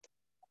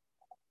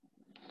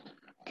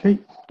Okay,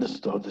 let's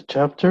start the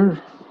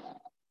chapter.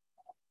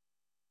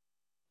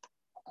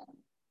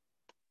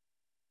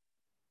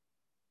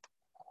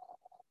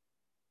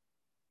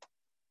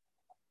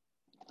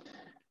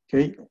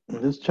 Okay,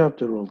 in this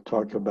chapter we'll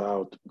talk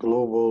about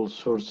global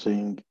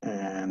sourcing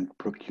and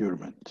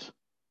procurement.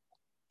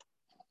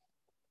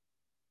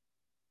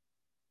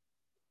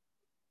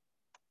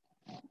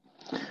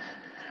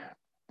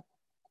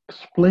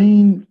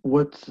 Explain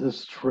what the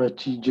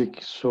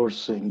strategic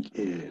sourcing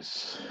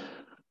is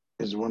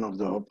one of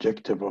the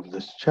objective of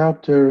this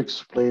chapter.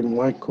 Explain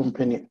why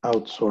company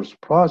outsource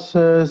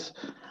process,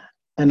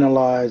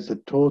 analyze the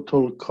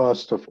total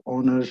cost of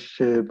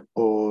ownership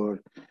or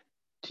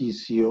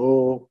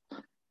TCO,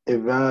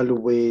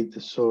 evaluate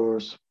the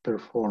source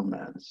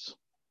performance.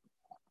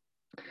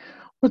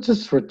 What's a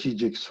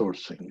strategic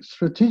sourcing?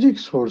 Strategic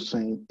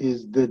sourcing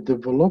is the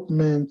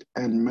development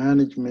and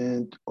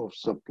management of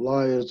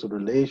suppliers'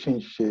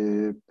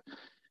 relationship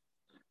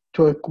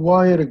to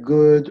acquire a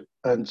good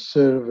and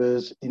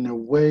service in a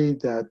way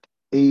that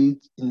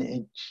aids in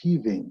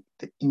achieving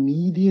the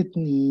immediate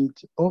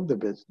needs of the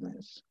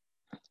business.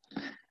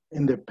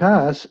 In the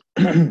past,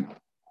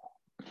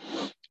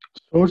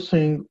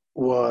 sourcing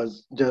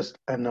was just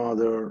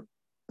another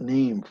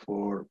name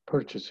for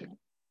purchasing.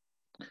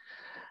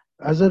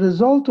 As a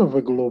result of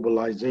a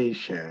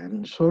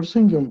globalization,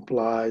 sourcing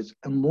implies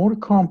a more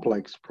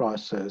complex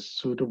process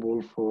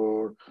suitable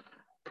for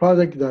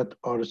products that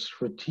are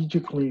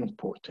strategically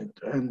important.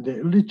 And the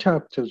early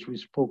chapters we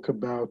spoke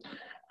about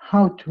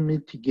how to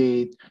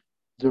mitigate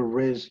the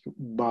risk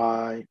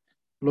by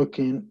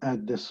looking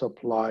at the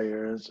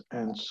suppliers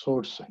and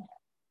sourcing.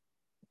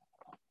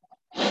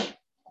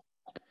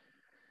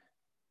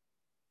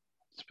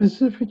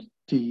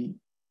 Specificity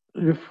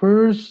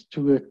refers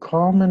to a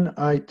common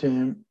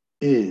item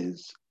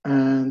is,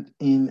 and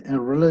in a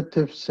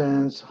relative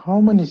sense,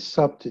 how many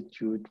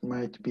substitutes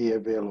might be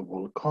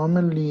available.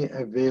 Commonly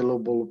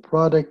available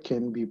product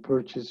can be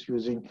purchased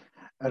using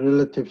a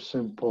relative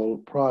simple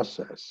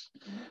process,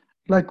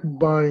 like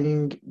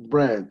buying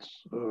bread.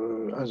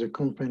 As a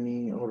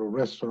company or a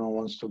restaurant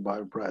wants to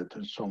buy bread,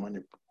 there's so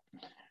many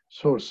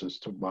sources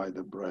to buy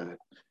the bread.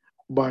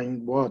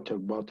 Buying water,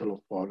 bottle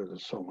of water,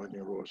 there's so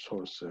many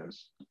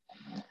sources.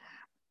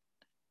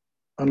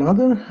 On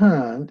other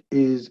hand,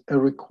 is a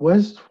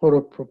request for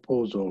a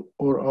proposal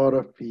or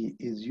RFP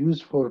is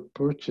used for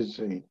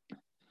purchasing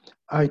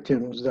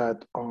items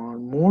that are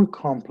more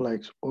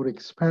complex or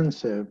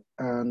expensive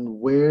and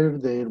where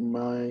there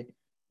might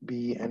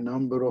be a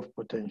number of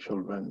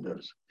potential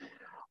vendors.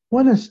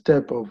 One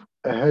step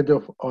ahead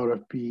of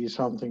RFP is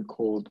something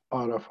called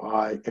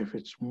RFI if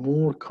it's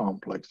more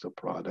complex the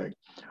product,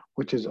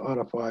 which is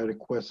RFI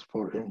request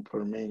for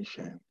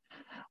information.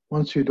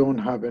 Once you don't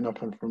have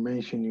enough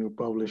information, you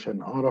publish an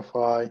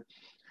RFI,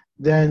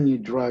 then you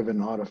drive an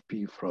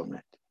RFP from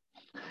it.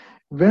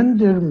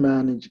 Vendor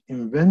manage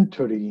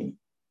inventory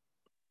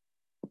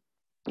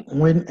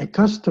when a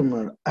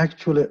customer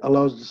actually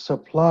allows the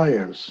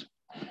suppliers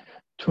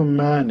to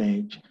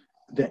manage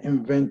the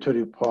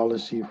inventory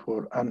policy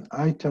for an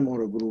item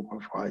or a group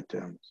of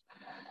items.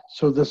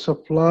 So the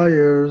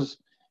suppliers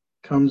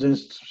comes in,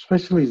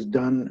 especially is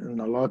done in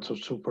a lots of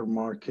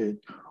supermarket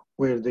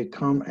where they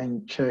come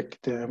and check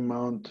the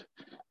amount,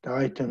 the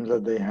items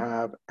that they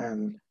have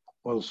and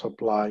will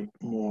supply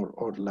more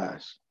or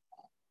less.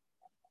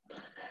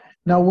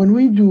 Now, when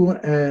we do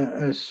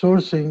a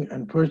sourcing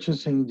and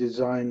purchasing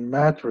design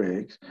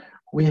matrix,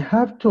 we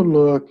have to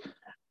look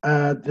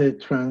at the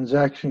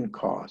transaction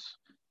costs,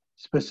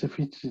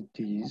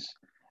 specificities,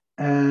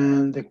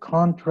 and the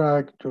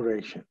contract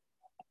duration.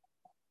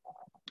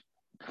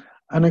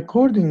 And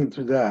according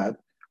to that,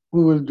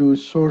 we will do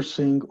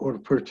sourcing or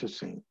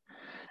purchasing.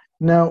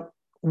 Now,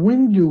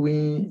 when do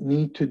we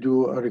need to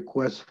do a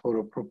request for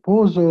a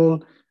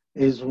proposal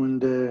is when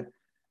the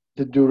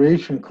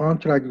duration,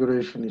 contract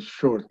duration is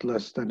short,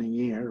 less than a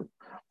year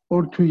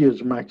or 2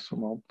 years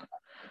maximum.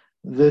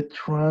 The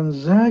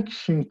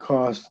transaction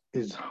cost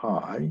is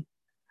high,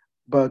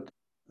 but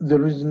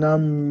there is not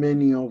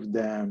many of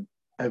them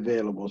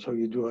available. So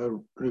you do a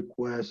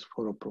request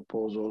for a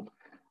proposal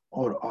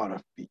or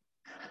RFP.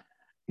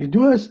 You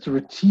do a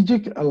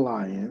strategic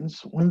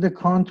alliance when the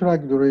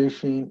contract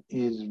duration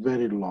is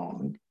very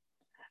long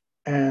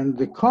and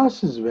the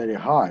cost is very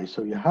high.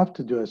 So you have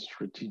to do a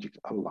strategic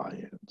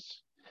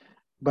alliance.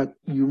 But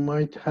you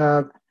might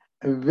have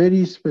a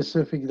very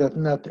specific that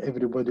not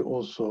everybody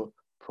also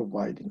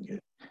providing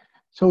it.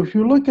 So if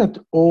you look at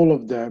all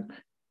of them,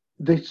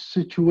 the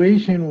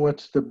situation,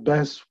 what's the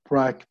best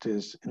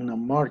practice in the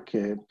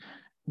market,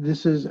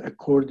 this is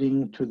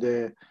according to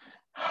the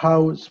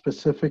how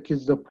specific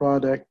is the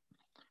product,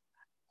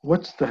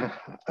 what's the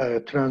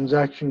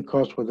transaction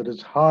cost, whether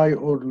it's high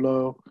or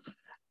low,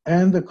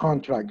 and the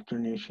contract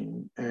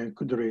duration.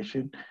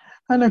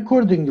 And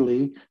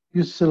accordingly,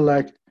 you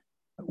select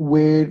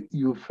where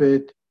you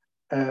fit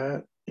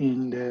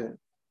in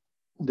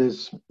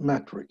this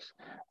matrix.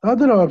 The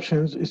other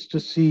options is to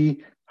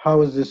see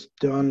how is this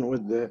done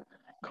with the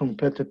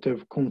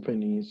competitive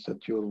companies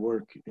that you're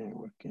working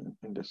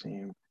in the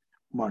same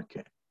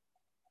market.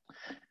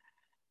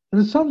 There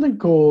is something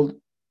called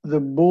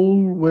the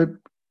bullwhip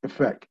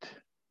effect.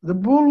 The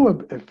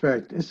bullwhip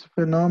effect is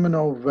a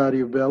phenomenon of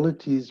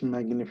variability's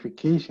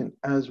magnification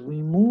as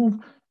we move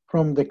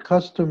from the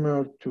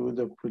customer to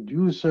the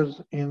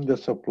producers in the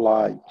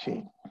supply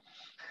chain.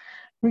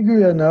 We give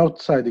you an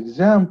outside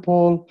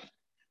example.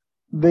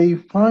 They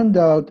find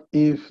out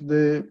if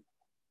the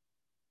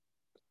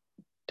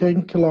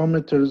 10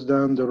 kilometers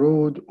down the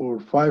road or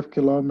 5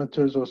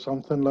 kilometers or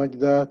something like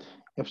that,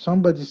 if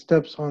somebody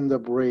steps on the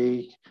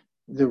brake,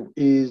 there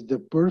is the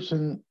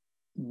person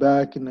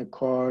back in the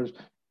cars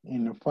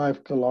in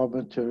 5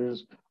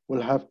 kilometers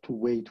will have to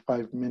wait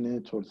 5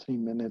 minutes or 3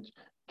 minutes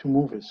to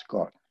move his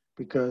car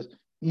because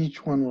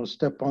each one will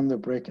step on the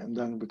brake and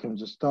then it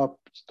becomes a stop,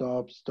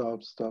 stop,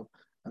 stop, stop,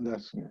 and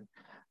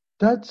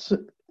that's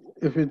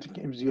if it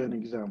gives you an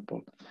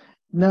example.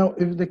 Now,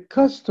 if the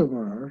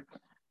customer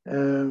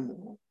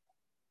um,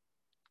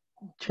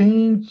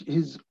 change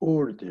his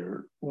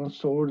order, wants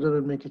to order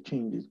and make a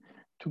changes,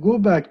 to go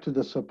back to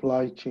the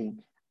supply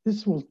chain,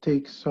 this will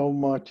take so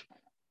much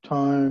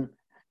time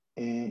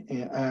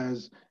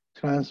as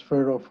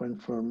transfer of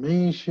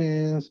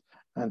informations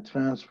and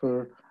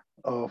transfer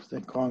of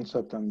the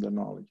concept and the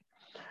knowledge.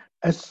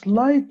 A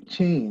slight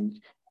change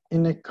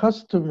in a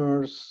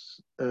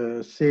customer's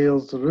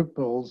sales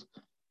ripples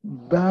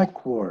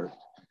backward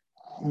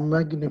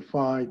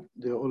magnified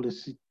the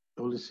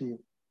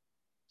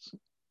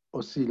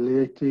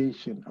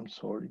oscillation,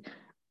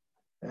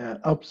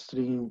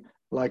 upstream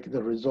like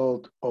the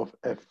result of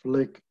a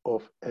flick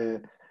of a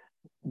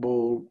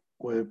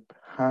bullwhip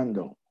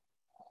handle.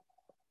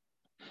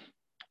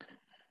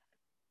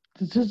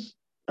 This is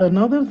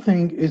another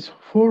thing is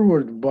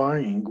forward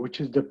buying,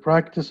 which is the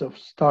practice of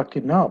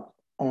stocking up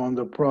on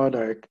the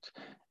product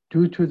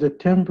due to the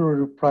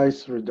temporary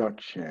price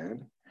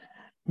reduction,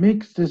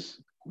 makes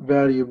this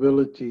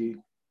variability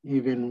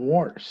even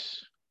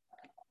worse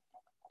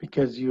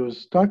because you're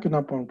stocking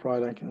up on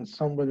product and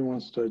somebody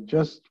wants to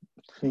adjust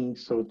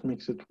things, so it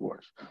makes it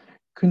worse.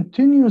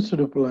 Continuous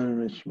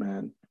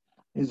replenishment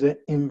is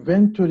that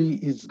inventory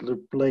is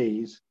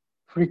replaced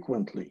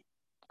frequently.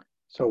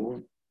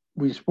 So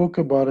we spoke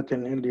about it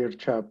in earlier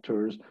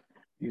chapters.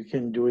 You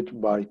can do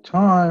it by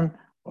time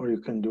or you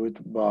can do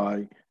it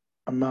by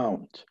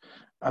amount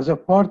as a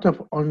part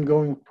of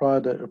ongoing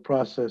product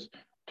process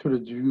to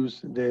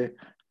reduce the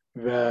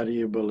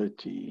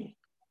variability.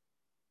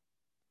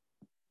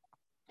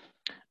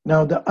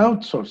 Now, the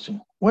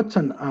outsourcing. What's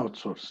an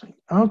outsourcing?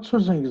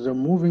 Outsourcing is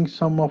moving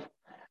some of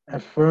a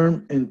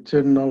firm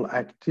internal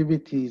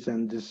activities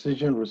and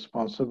decision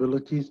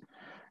responsibilities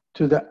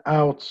to the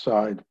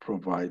outside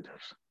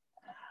providers.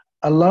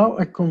 Allow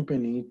a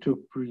company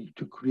to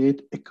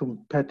create a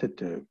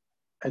competitive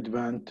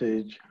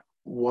advantage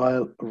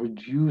while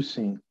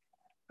reducing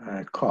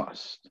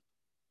cost.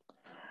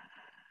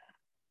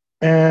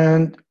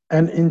 And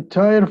an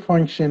entire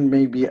function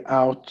may be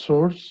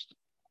outsourced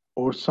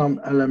or some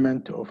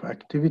element of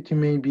activity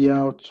may be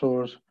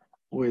outsourced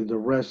with the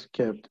rest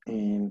kept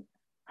in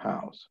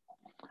house.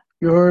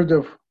 You heard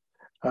of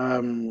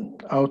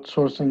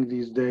outsourcing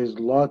these days,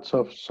 lots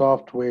of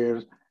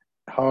softwares,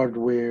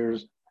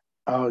 hardwares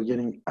are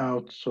getting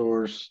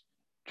outsourced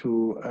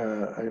to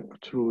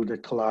through the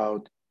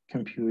cloud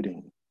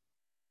computing.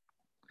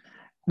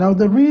 Now,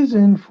 the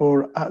reason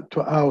for to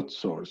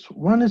outsource,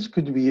 one is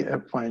could be a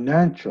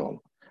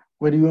financial,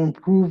 where you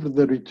improve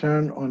the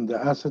return on the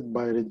asset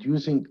by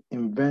reducing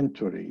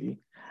inventory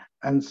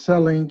and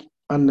selling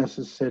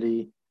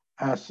unnecessary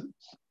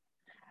assets.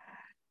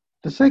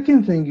 The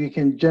second thing, you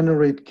can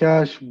generate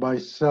cash by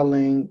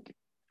selling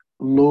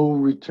low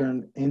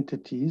return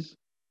entities.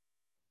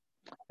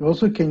 You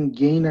also can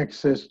gain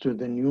access to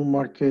the new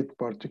market,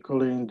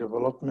 particularly in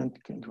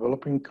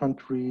developing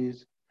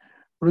countries,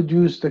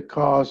 reduce the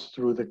cost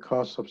through the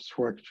cost of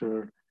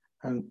structure,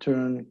 and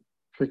turn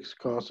fixed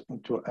costs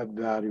into a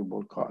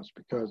variable cost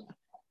because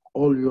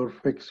all your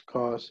fixed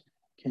costs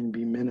can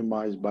be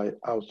minimized by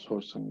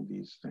outsourcing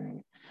these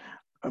things.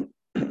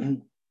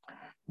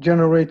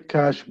 Generate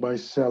cash by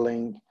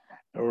selling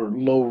or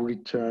low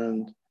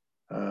return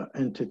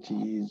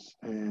entities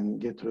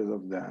and get rid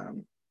of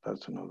them.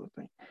 That's another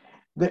thing.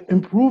 The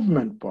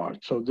improvement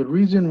part. So the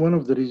reason, one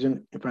of the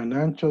reason,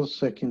 financial,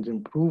 second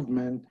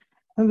improvement,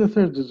 and the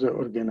third is the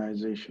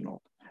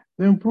organizational.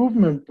 The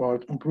improvement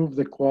part, improve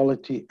the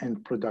quality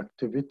and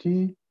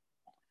productivity,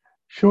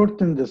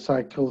 shorten the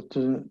cycle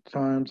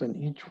times, and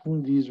each one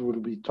of these will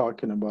be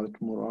talking about it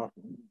more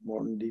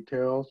in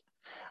details.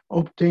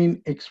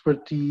 Obtain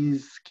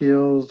expertise,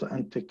 skills,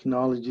 and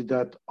technology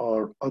that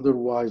are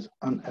otherwise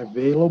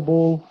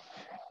unavailable.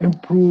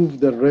 Improve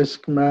the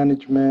risk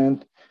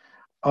management.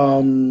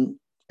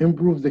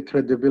 Improve the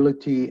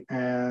credibility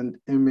and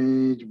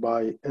image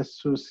by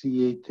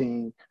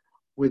associating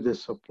with the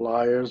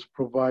suppliers,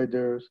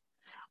 providers.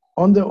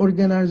 On the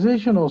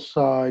organizational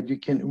side, you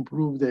can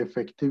improve the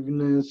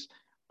effectiveness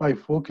by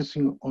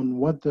focusing on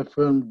what the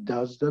firm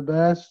does the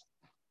best,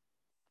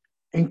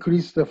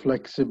 increase the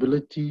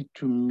flexibility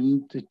to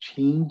meet the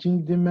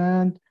changing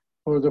demand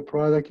for the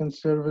product and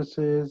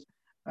services,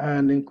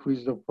 and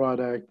increase the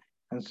product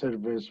and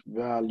service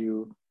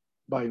value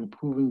by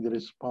improving the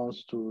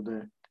response to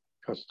the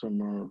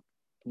customer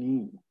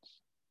needs.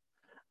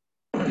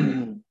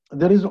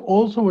 There is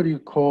also what you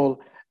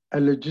call a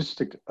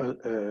logistic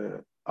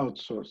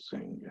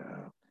outsourcing.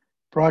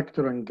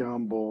 Procter and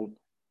Gamble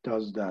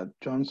does that.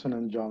 Johnson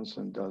and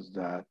Johnson does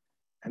that,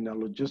 and a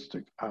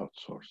logistic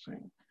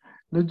outsourcing.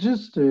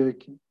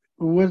 Logistic,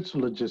 what's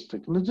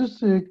logistic?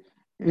 Logistic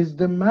is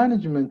the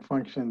management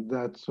function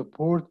that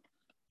support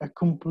a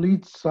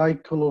complete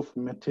cycle of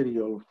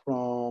material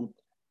from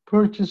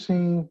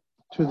purchasing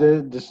to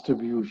the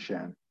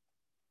distribution.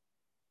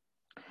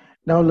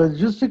 Now,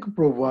 logistic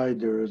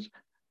providers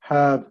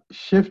have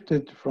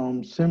shifted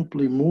from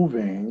simply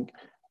moving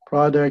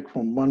product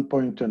from one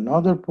point to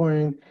another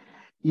point.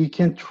 You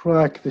can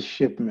track the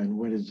shipment.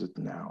 Where is it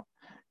now?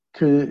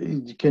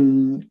 You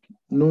can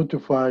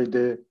notify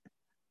the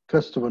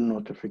customer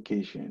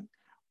notification.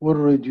 Will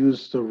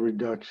reduce the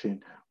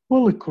reduction.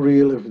 Will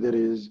accrue if there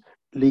is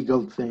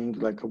legal things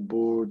like a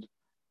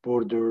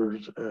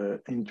borders,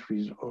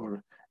 entries,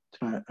 or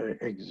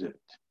exit.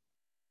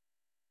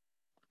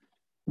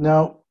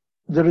 Now,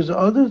 there is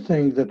other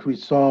thing that we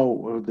saw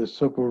with the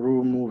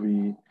Socorro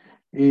movie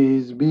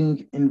is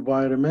being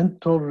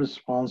environmental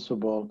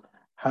responsible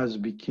has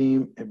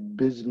become a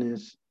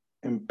business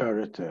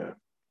imperative.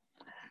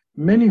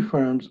 Many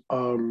firms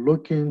are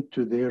looking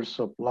to their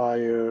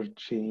supplier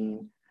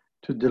chain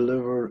to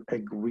deliver a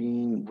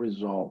green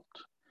result.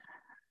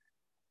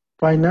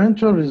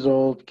 Financial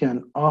result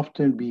can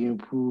often be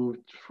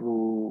improved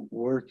through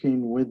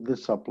working with the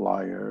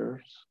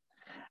suppliers.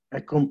 A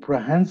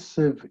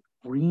comprehensive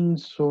green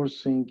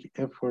sourcing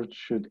effort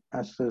should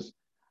assess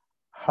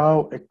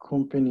how a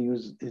company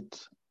use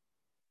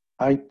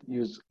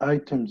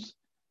items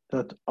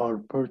that are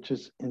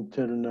purchased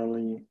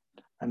internally,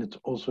 and it's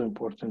also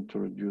important to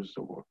reduce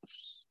the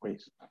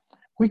waste.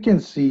 We can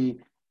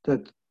see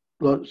that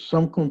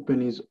some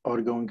companies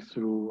are going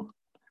through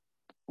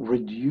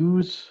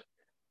reduce,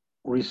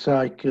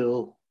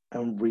 recycle,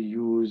 and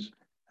reuse,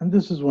 and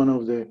this is one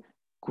of the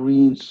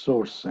green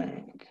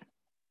sourcing.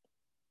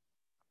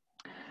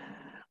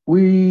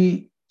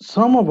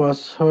 Some of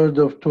us heard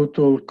of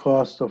total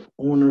cost of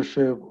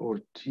ownership or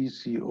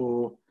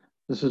TCO.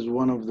 This is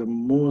one of the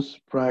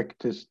most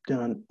practiced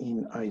done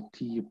in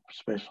IT,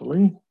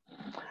 especially.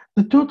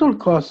 The total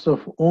cost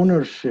of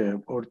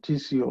ownership or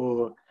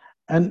TCO,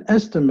 an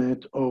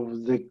estimate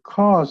of the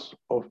cost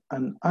of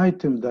an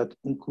item that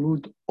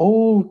include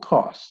all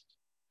costs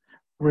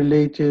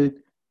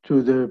related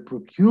to the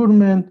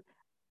procurement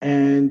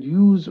and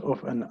use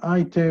of an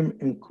item,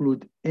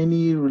 include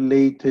any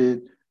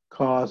related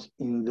cost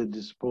in the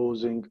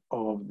disposing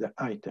of the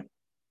item.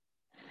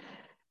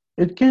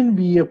 It can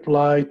be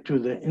applied to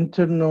the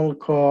internal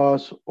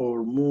cost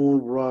or more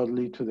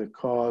broadly to the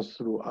cost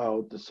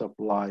throughout the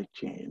supply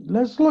chain.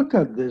 Let's look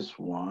at this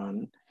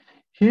one.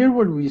 Here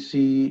what we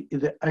see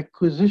is the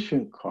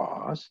acquisition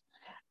cost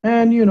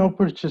and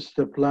purchase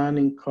the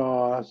planning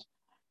cost.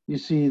 You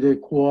see the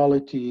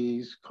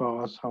qualities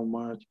cost, how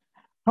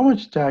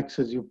much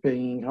taxes you're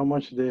paying, how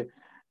much the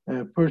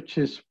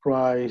purchase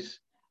price,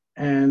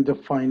 and the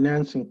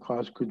financing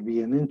cost could be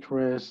an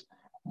interest,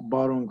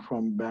 borrowing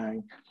from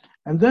bank.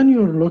 And then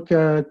you look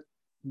at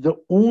the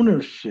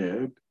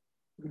ownership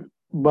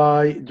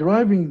by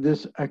deriving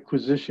this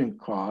acquisition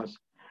cost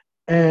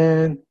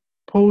and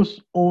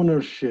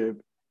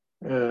post-ownership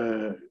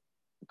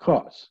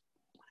cost.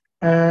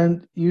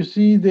 And you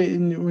see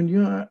that when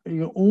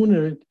you own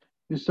it,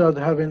 you start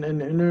having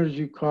an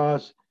energy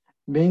cost,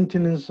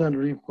 maintenance and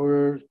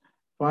repair,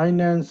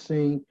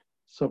 financing,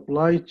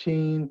 supply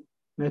chain,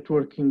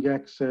 networking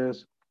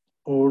access,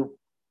 or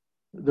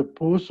the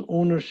post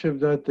ownership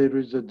that there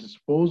is a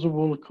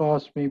disposable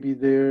cost maybe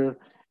there,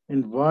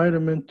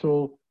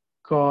 environmental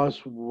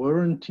costs,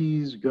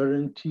 warranties,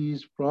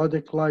 guarantees,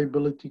 product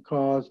liability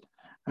costs,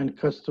 and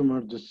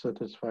customer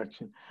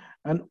dissatisfaction.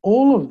 And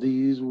all of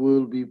these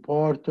will be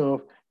part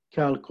of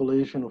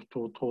calculation of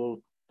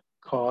total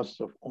cost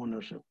of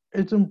ownership.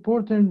 It's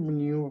important when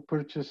you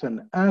purchase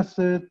an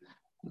asset,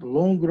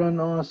 long run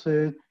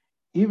asset,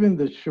 even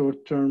the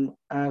short term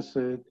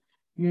asset,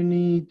 you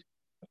need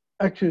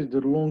actually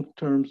the long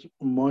term's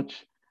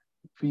much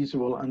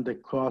feasible and the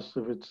cost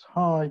of it's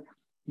high.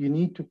 You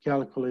need to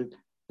calculate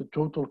the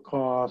total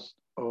cost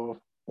of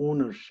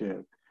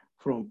ownership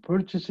from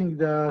purchasing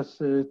the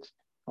assets,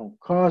 from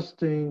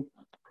costing,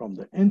 from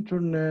the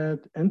internet,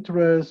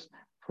 interest,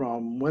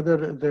 from whether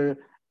the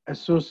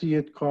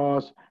associate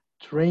costs,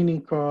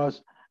 training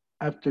costs,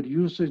 after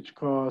usage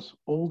costs,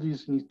 all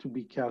these need to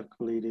be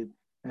calculated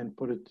and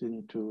put it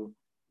into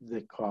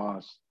the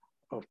cost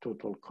of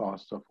total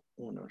cost of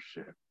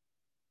ownership.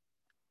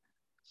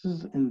 This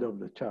is the end of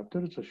the chapter.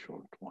 It's a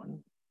short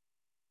one.